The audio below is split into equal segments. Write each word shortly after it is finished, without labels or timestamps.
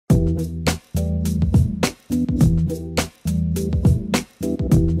Hey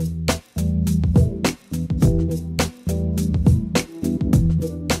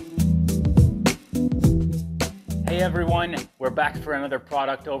everyone, we're back for another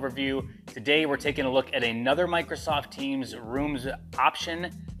product overview. Today we're taking a look at another Microsoft Teams Rooms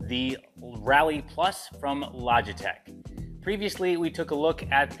option, the Rally Plus from Logitech. Previously we took a look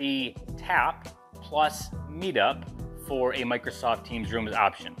at the Tap Plus Meetup for a Microsoft Teams Rooms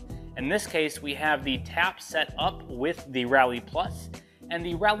option. In this case we have the Tap set up with the Rally Plus, and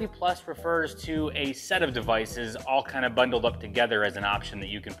the Rally Plus refers to a set of devices all kind of bundled up together as an option that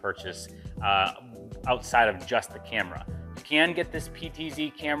you can purchase outside of just the camera. You can get this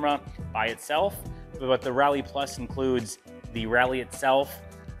PTZ camera by itself, but the Rally Plus includes the Rally itself,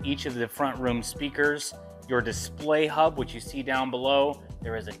 each of the front room speakers, your display hub, which you see down below.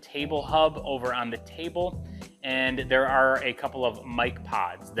 There is a table hub over on the table, and there are a couple of mic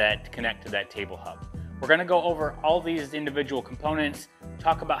pods that connect to that table hub. We're going to go over all these individual components,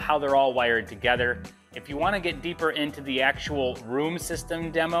 talk about how they're all wired together. If you want to get deeper into the actual room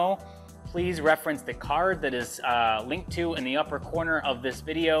system demo, please reference the card that is linked to in the upper corner of this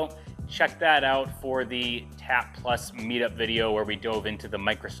video. Check that out for the Tap Plus Meetup video where we dove into the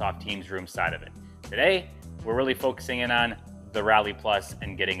Microsoft Teams Room side of it. Today, we're really focusing in on the Rally Plus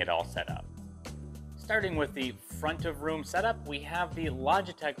and getting it all set up. Starting with the front of room setup, we have the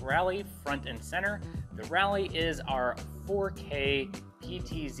Logitech Rally front and center. The Rally is our 4K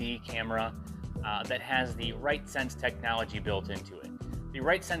PTZ camera that has the RightSense technology built into it. The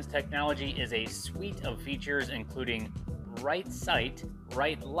RightSense technology is a suite of features including Right Sight,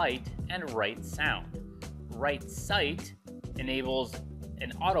 Right Light, and Right Sound. Right Sight enables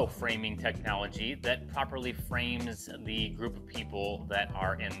an auto-framing technology that properly frames the group of people that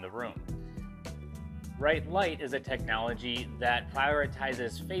are in the room. Right Light is a technology that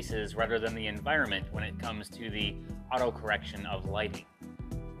prioritizes faces rather than the environment when it comes to the auto-correction of lighting.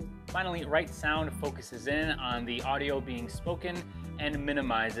 Finally, Right Sound focuses in on the audio being spoken and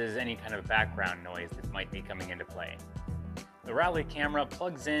minimizes any kind of background noise that might be coming into play. The Rally camera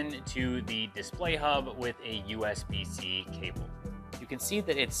plugs in to the display hub with a USB-C cable. You can see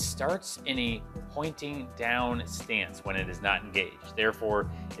that it starts in a pointing down stance when it is not engaged.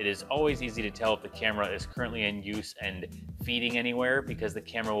 Therefore, it is always easy to tell if the camera is currently in use and feeding anywhere because the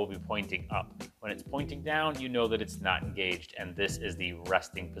camera will be pointing up. When it's pointing down, you know that it's not engaged, and this is the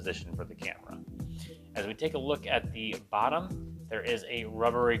resting position for the camera. As we take a look at the bottom, there is a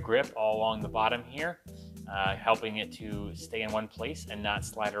rubbery grip all along the bottom here, helping it to stay in one place and not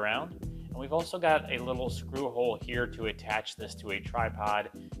slide around. And we've also got a little screw hole here to attach this to a tripod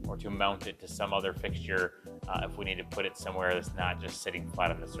or to mount it to some other fixture if we need to put it somewhere that's not just sitting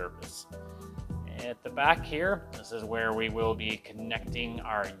flat on the surface. At the back here, this is where we will be connecting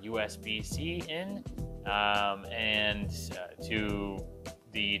our USB-C in to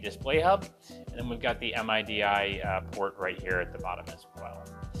the display hub. And then we've got the MIDI port right here at the bottom as well.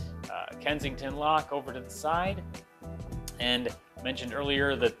 Kensington lock over to the side. And mentioned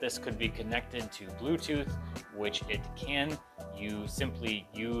earlier that this could be connected to Bluetooth, which it can. You simply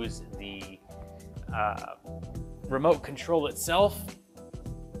use the remote control itself,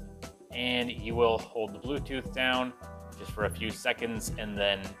 and you will hold the Bluetooth down just for a few seconds, and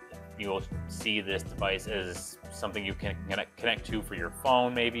then you will see this device as something you can connect to for your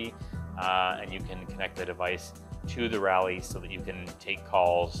phone maybe, and you can connect the device to the Rally so that you can take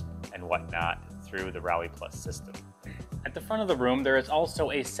calls and whatnot through the Rally Plus system. At the front of the room, there is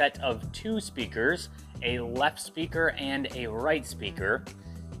also a set of two speakers, a left speaker and a right speaker.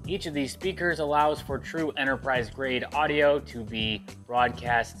 Each of these speakers allows for true enterprise-grade audio to be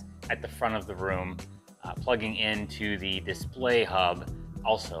broadcast at the front of the room, plugging into the display hub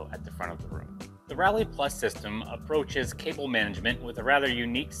also at the front of the room. The Rally Plus system approaches cable management with a rather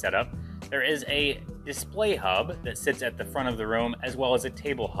unique setup. There is a display hub that sits at the front of the room, as well as a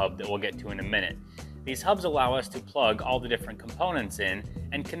table hub that we'll get to in a minute. These hubs allow us to plug all the different components in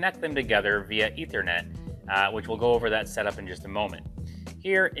and connect them together via Ethernet, which we'll go over that setup in just a moment.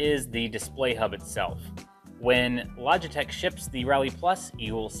 Here is the display hub itself. When Logitech ships the Rally Plus,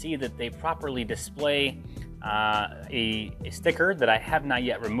 you will see that they properly display a sticker that I have not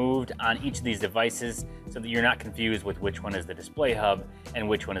yet removed on each of these devices so that you're not confused with which one is the display hub and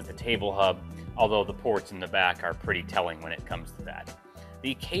which one is the table hub, although the ports in the back are pretty telling when it comes to that.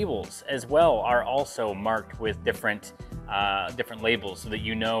 The cables as well are also marked with different labels so that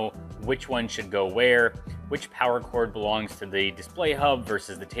you know which one should go where, which power cord belongs to the display hub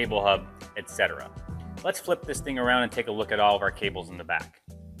versus the table hub, etc. Let's flip this thing around and take a look at all of our cables in the back.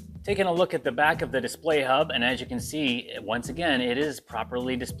 Taking a look at the back of the display hub, and as you can see, once again, it is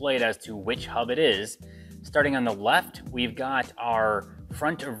properly displayed as to which hub it is. Starting on the left, we've got our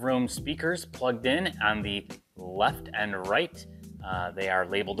front of room speakers plugged in on the left and right. They are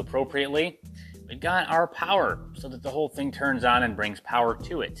labeled appropriately. We've got our power so that the whole thing turns on and brings power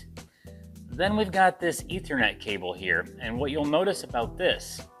to it. Then we've got this Ethernet cable here, and what you'll notice about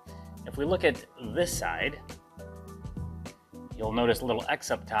this, if we look at this side, you'll notice a little X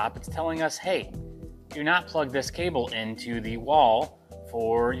up top. It's telling us, hey, do not plug this cable into the wall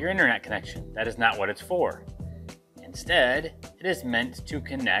for your internet connection. That is not what it's for. Instead, it is meant to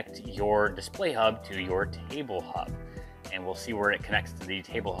connect your display hub to your table hub. And we'll see where it connects to the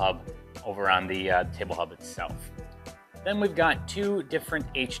table hub over on the table hub itself. Then we've got two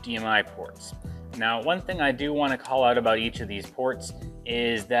different HDMI ports. Now, one thing I do want to call out about each of these ports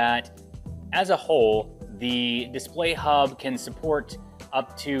is that as a whole, the display hub can support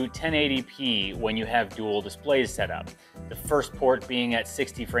up to 1080p when you have dual displays set up. The first port being at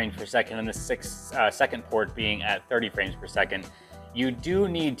 60 frames per second and the second port being at 30 frames per second. You do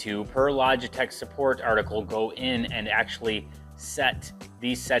need to, per Logitech support article, go in and actually set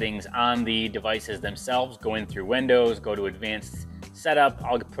these settings on the devices themselves. Go in through Windows, go to Advanced Setup.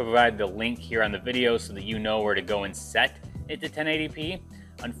 I'll provide the link here on the video so that you know where to go and set it to 1080p.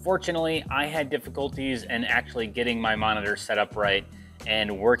 Unfortunately, I had difficulties in actually getting my monitor set up right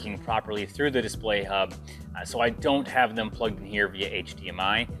and working properly through the display hub, so I don't have them plugged in here via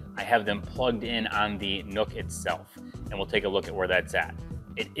HDMI. I have them plugged in on the Nook itself, and we'll take a look at where that's at.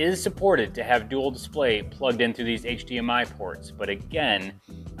 It is supported to have dual display plugged in through these HDMI ports, but again,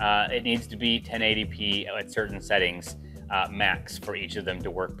 it needs to be 1080p at certain settings max for each of them to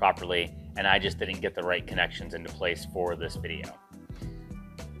work properly, and I just didn't get the right connections into place for this video.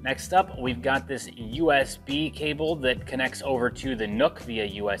 Next up, we've got this USB cable that connects over to the Nook via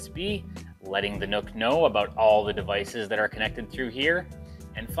USB, letting the Nook know about all the devices that are connected through here.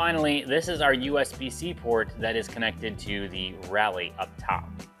 And finally, this is our USB-C port that is connected to the Rally up top.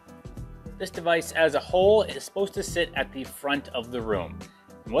 This device as a whole is supposed to sit at the front of the room.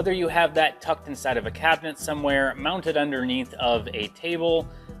 And whether you have that tucked inside of a cabinet somewhere, mounted underneath of a table,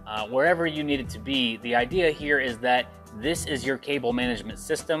 wherever you need it to be, the idea here is that this is your cable management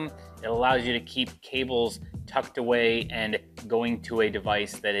system. It allows you to keep cables tucked away and going to a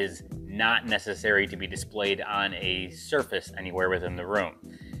device that is not necessary to be displayed on a surface anywhere within the room.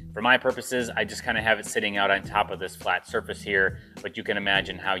 For my purposes, I just kind of have it sitting out on top of this flat surface here, but you can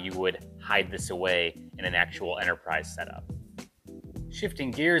imagine how you would hide this away in an actual enterprise setup.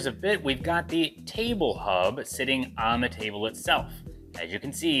 Shifting gears a bit, we've got the table hub sitting on the table itself. As you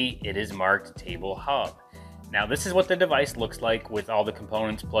can see, it is marked Table Hub. Now, this is what the device looks like with all the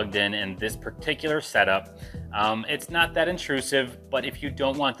components plugged in this particular setup. It's not that intrusive, but if you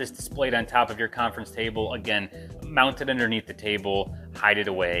don't want this displayed on top of your conference table, again, mount it underneath the table, hide it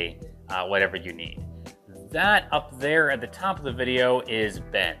away, whatever you need. That up there at the top of the video is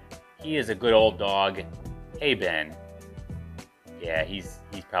Ben. He is a good old dog. Hey, Ben. Yeah, he's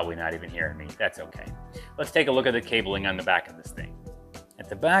probably not even hearing me. That's okay. Let's take a look at the cabling on the back of this thing. At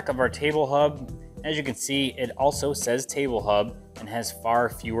the back of our table hub, as you can see, it also says Table Hub and has far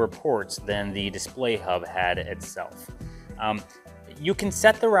fewer ports than the display hub had itself. You can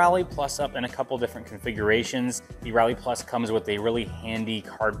set the Rally Plus up in a couple different configurations. The Rally Plus comes with a really handy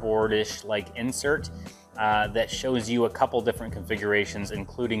cardboard-ish like insert that shows you a couple different configurations,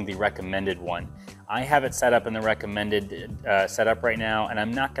 including the recommended one. I have it set up in the recommended setup right now, and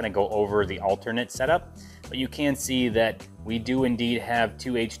I'm not going to go over the alternate setup, but you can see that we do indeed have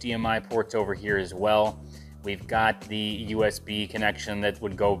two HDMI ports over here as well. We've got the USB connection that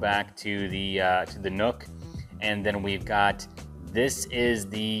would go back to the Nook, and then we've got, this is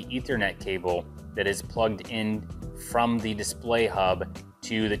the Ethernet cable that is plugged in from the display hub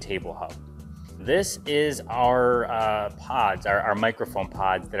to the table hub. This is our pods, our microphone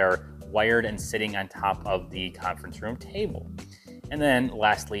pods that are wired and sitting on top of the conference room table. And then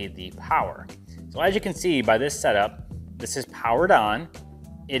lastly, the power. So as you can see by this setup, this is powered on.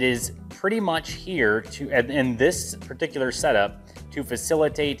 It is pretty much here to, in this particular setup, to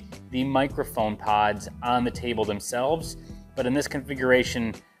facilitate the microphone pods on the table themselves. But in this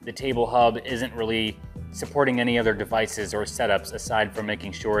configuration, the table hub isn't really supporting any other devices or setups aside from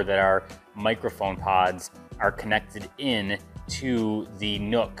making sure that our microphone pods are connected in to the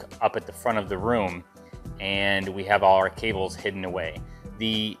Nook up at the front of the room, and we have all our cables hidden away.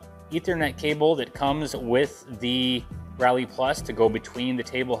 The Ethernet cable that comes with the Rally Plus to go between the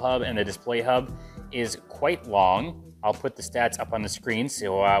table hub and the display hub is quite long. I'll put the stats up on the screen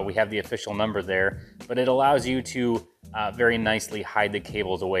so we have the official number there, but it allows you to very nicely hide the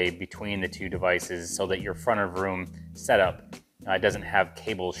cables away between the two devices so that your front of room setup doesn't have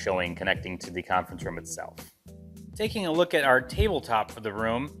cables showing connecting to the conference room itself. Taking a look at our tabletop for the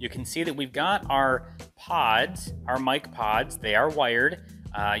room, you can see that we've got our pods, our mic pods. They are wired.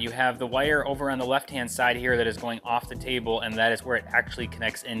 You have the wire over on the left-hand side here that is going off the table, and that is where it actually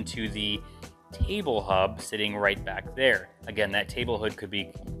connects into the table hub sitting right back there. Again, that table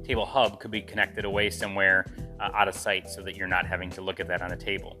hub could be connected away somewhere out of sight so that you're not having to look at that on a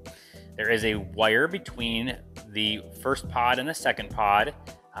table. There is a wire between the first pod and the second pod,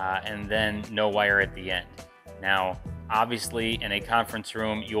 and then no wire at the end. Now, obviously, in a conference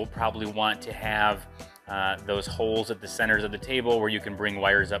room, you'll probably want to have those holes at the centers of the table where you can bring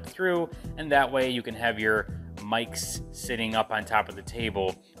wires up through, and that way you can have your mics sitting up on top of the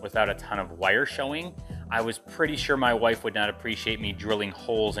table without a ton of wire showing. I was pretty sure my wife would not appreciate me drilling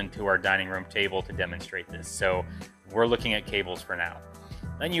holes into our dining room table to demonstrate this, so we're looking at cables for now.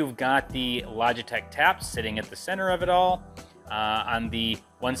 Then you've got the Logitech taps sitting at the center of it all. On the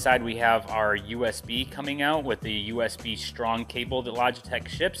one side, we have our USB coming out with the USB strong cable that Logitech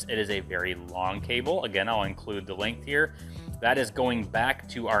ships. It is a very long cable. Again, I'll include the length here. That is going back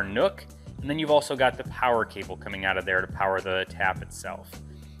to our Nook. And then you've also got the power cable coming out of there to power the tap itself.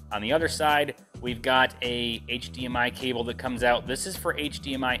 On the other side, we've got a HDMI cable that comes out. This is for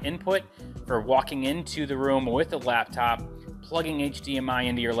HDMI input, for walking into the room with a laptop, plugging HDMI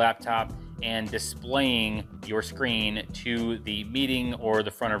into your laptop, and displaying your screen to the meeting or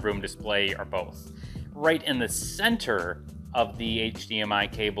the front of room display, or both. Right in the center of the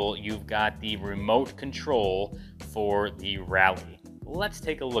HDMI cable, you've got the remote control for the Rally. Let's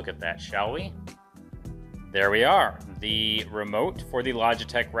take a look at that, shall we? There we are, the remote for the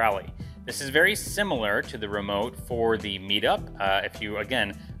Logitech Rally. This is very similar to the remote for the Meetup.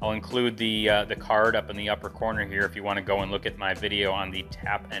 I'll include the card up in the upper corner here if you want to go and look at my video on the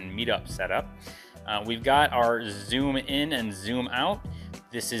Tap and Meetup setup. We've got our zoom in and zoom out.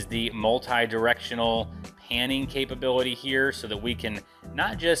 This is the multi-directional panning capability here so that we can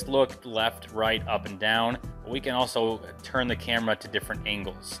not just look left, right, up, and down, but we can also turn the camera to different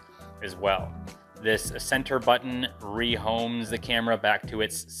angles as well. This center button rehomes the camera back to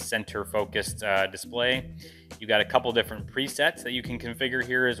its center focused display. You've got a couple different presets that you can configure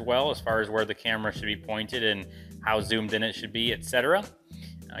here as well, as far as where the camera should be pointed and how zoomed in it should be, etc.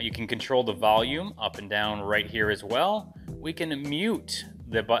 You can control the volume up and down right here as well. We can mute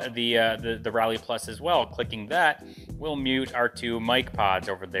the Rally Plus as well. Clicking that will mute our two mic pods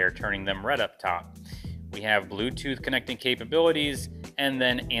over there, turning them red up top. We have Bluetooth connecting capabilities, and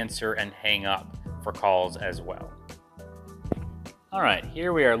then answer and hang up for calls as well. All right,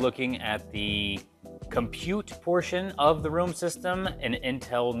 here we are looking at the compute portion of the room system, an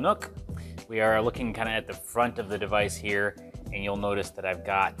Intel Nook. We are looking kind of at the front of the device here, and you'll notice that I've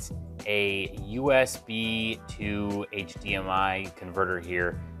got a USB to HDMI converter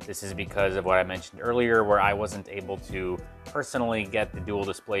here. This is because of what I mentioned earlier, where I wasn't able to personally get the dual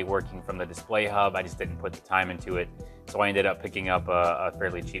display working from the display hub. I just didn't put the time into it. So I ended up picking up a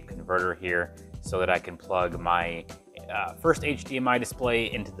fairly cheap converter here so that I can plug my first HDMI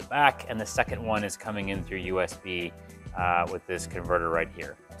display into the back, and the second one is coming in through USB with this converter right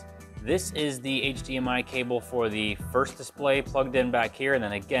here. This is the HDMI cable for the first display plugged in back here, and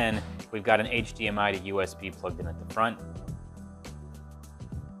then again, we've got an HDMI to USB plugged in at the front.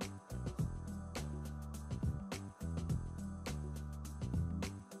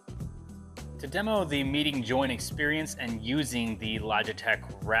 To demo the meeting join experience and using the Logitech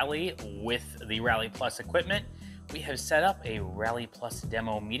Rally with the Rally Plus equipment, we have set up a Rally Plus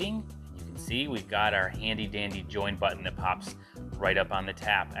demo meeting. You can see we've got our handy dandy join button that pops right up on the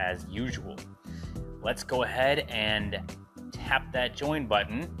tap as usual. Let's go ahead and tap that join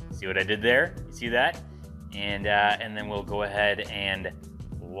button. See what I did there? You see that? And then we'll go ahead and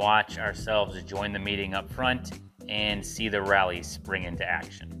watch ourselves join the meeting up front and see the Rally spring into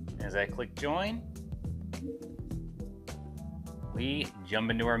action. As I click join, we jump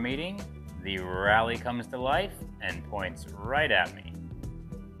into our meeting. The Rally comes to life and points right at me.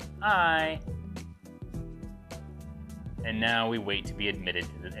 Hi. And now we wait to be admitted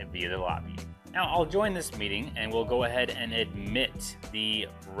via the lobby. Now I'll join this meeting and we'll go ahead and admit the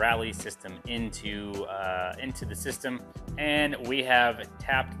Rally system into the system. And we have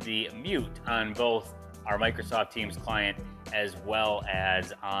tapped the mute on both our Microsoft Teams client as well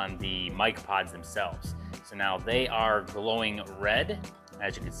as on the mic pods themselves. So now they are glowing red.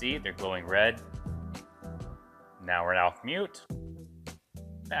 As you can see, they're glowing red. Now we're off mute.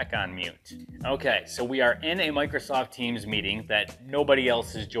 Back on mute. Okay, so we are in a Microsoft Teams meeting that nobody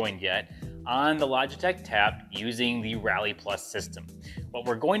else has joined yet on the Logitech tab. using the Rally Plus system. What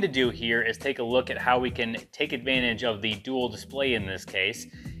we're going to do here is take a look at how we can take advantage of the dual display in this case.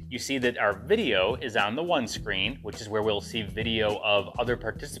 You see that our video is on the one screen, which is where we'll see video of other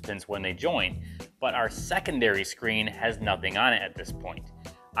participants when they join, but our secondary screen has nothing on it at this point.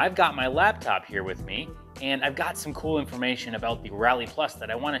 I've got my laptop here with me, and I've got some cool information about the Rally Plus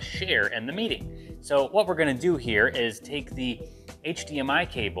that I want to share in the meeting. So what we're going to do here is take the HDMI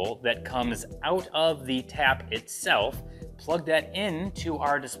cable that comes out of the tap itself, plug that into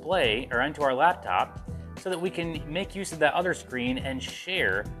our display or into our laptop so that we can make use of that other screen and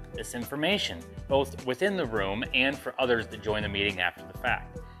share this information, both within the room and for others that join the meeting after the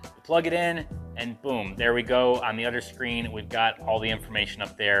fact. We plug it in and boom, there we go. On the other screen, we've got all the information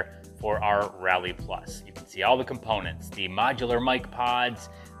up there for our Rally Plus. You can see all the components, the modular mic pods,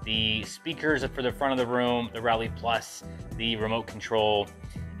 the speakers for the front of the room, the Rally Plus, the remote control,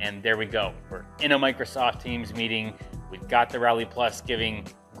 and there we go. We're in a Microsoft Teams meeting. We've got the Rally Plus giving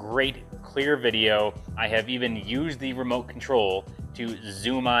great clear video. I have even used the remote control to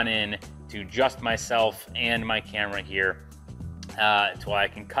zoom on in to just myself and my camera here, so I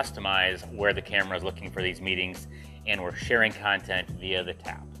can customize where the camera is looking for these meetings, and we're sharing content via the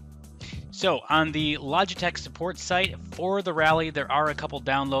tab. So on the Logitech support site for the Rally, there are a couple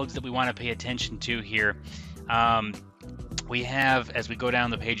downloads that we want to pay attention to here. We have, as we go down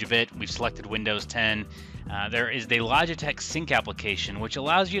the page a bit, we've selected Windows 10. There is the Logitech Sync application, which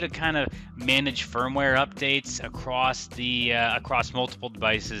allows you to kind of manage firmware updates across multiple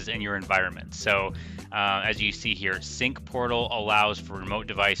devices in your environment. So as you see here, Sync Portal allows for remote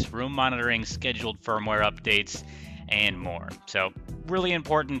device room monitoring, scheduled firmware updates, and more. So really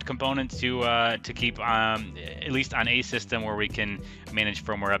important component to keep at least on a system where we can manage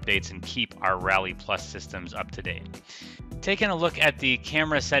firmware updates and keep our Rally Plus systems up to date. Taking a look at the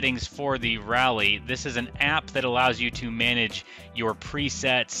camera settings for the Rally, this is an app that allows you to manage your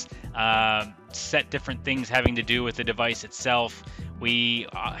presets, set different things having to do with the device itself. We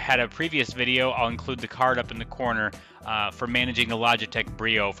had a previous video, I'll include the card up in the corner, for managing the Logitech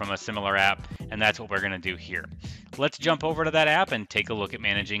Brio from a similar app, and that's what we're going to do here. Let's jump over to that app and take a look at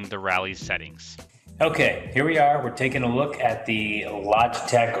managing the Rally settings. Okay, here we are. We're taking a look at the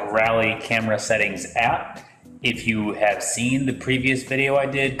Logitech Rally camera settings app. If you have seen the previous video I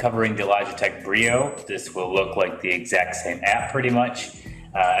did covering the Logitech Brio, this will look like the exact same app pretty much.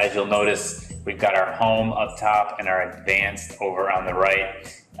 As you'll notice, we've got our home up top and our advanced over on the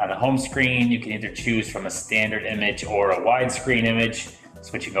right. On the home screen, you can either choose from a standard image or a widescreen image.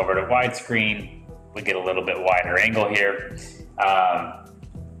 Switching over to widescreen, we get a little bit wider angle here.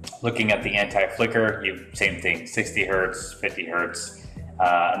 Looking at the anti-flicker, same thing, 60 Hertz, 50 Hertz.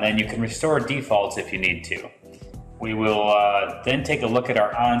 And then you can restore defaults if you need to. We will then take a look at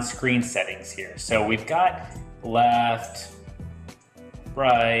our on-screen settings here. So we've got left,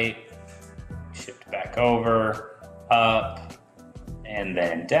 right, shift back over, up, and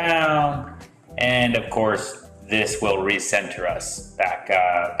then down. And of course, this will recenter us back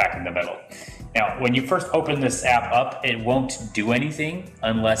in the middle. Now, when you first open this app up, it won't do anything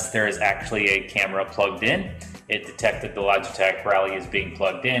unless there is actually a camera plugged in. It detected the Logitech Rally is being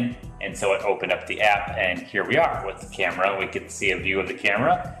plugged in, and so it opened up the app, and here we are with the camera. We can see a view of the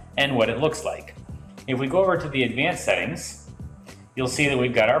camera and what it looks like. If we go over to the advanced settings, you'll see that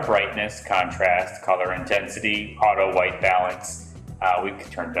we've got our brightness, contrast, color intensity, auto white balance. We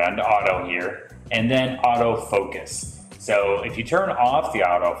can turn that on to auto here, and then auto focus. So if you turn off the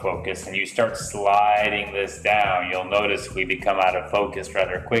autofocus and you start sliding this down, you'll notice we become out of focus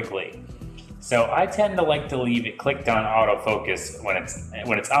rather quickly. So I tend to like to leave it clicked on autofocus. When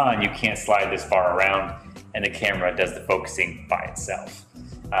it's on, you can't slide this far around, and the camera does the focusing by itself.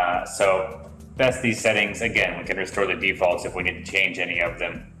 So that's these settings. Again, we can restore the defaults if we need to change any of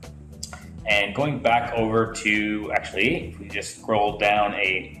them. And going back over to, actually, if we just scroll down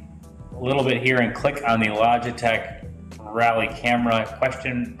a little bit here and click on the Logitech Rally camera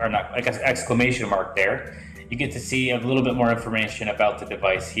question, or not, I guess exclamation mark there, you get to see a little bit more information about the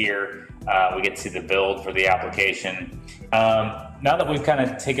device here. We get to see the build for the application. Now that we've kind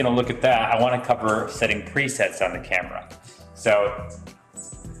of taken a look at that, I want to cover setting presets on the camera. So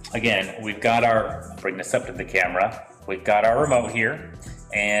again, we've got our, bring this up to the camera, we've got our remote here,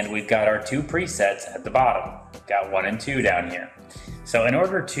 and we've got our two presets at the bottom. We've got 1 and 2 down here. So in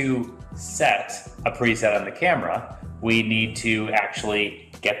order to set a preset on the camera, we need to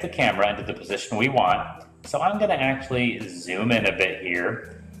actually get the camera into the position we want. So I'm going to actually zoom in a bit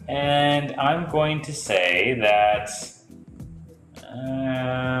here, and I'm going to say that,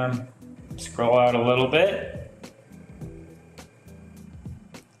 scroll out a little bit.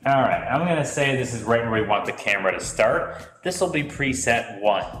 All right, I'm gonna say this is right where we want the camera to start. This will be preset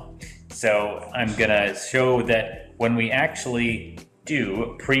 1. So I'm gonna show that when we actually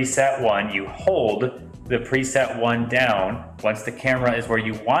do preset 1, you hold the preset 1 down once the camera is where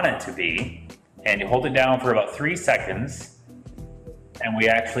you want it to be, and you hold it down for about 3 seconds, and we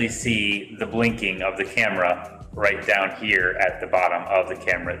actually see the blinking of the camera right down here at the bottom of the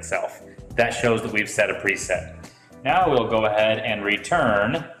camera itself. That shows that we've set a preset. Now we'll go ahead and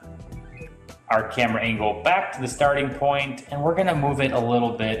return our camera angle back to the starting point, and we're gonna move it a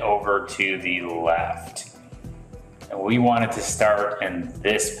little bit over to the left. And we want it to start in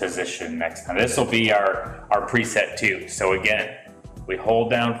this position next time. This will be our preset 2. So again, we hold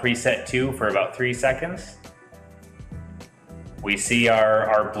down preset 2 for about 3 seconds. We see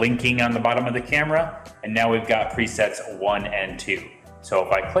our blinking on the bottom of the camera, and now we've got presets 1 and 2. So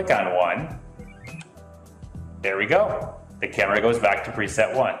if I click on 1, there we go. The camera goes back to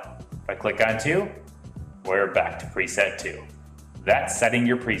preset 1. If I click on 2, we're back to preset 2. That's setting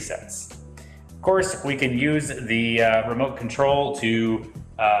your presets. Of course, we can use the remote control to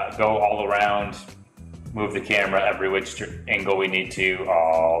go all around, move the camera every which angle we need to,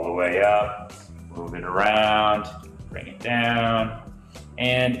 all the way up, move it around, bring it down.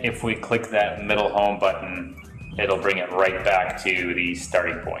 And if we click that middle home button, it'll bring it right back to the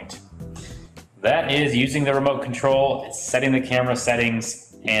starting point. That is using the remote control, it's setting the camera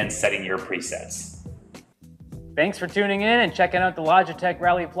settings, and setting your presets. Thanks for tuning in and checking out the Logitech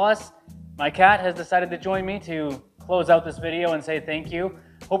Rally Plus. My cat has decided to join me to close out this video and say thank you.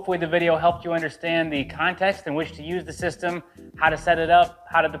 Hopefully the video helped you understand the context in which to use the system, how to set it up,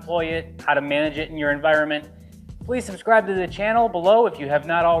 how to deploy it, how to manage it in your environment. Please subscribe to the channel below if you have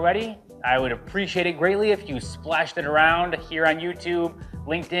not already. I would appreciate it greatly if you splashed it around here on YouTube,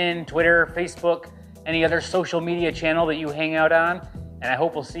 LinkedIn, Twitter, Facebook, any other social media channel that you hang out on. And I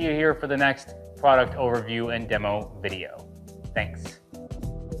hope we'll see you here for the next product overview and demo video. Thanks.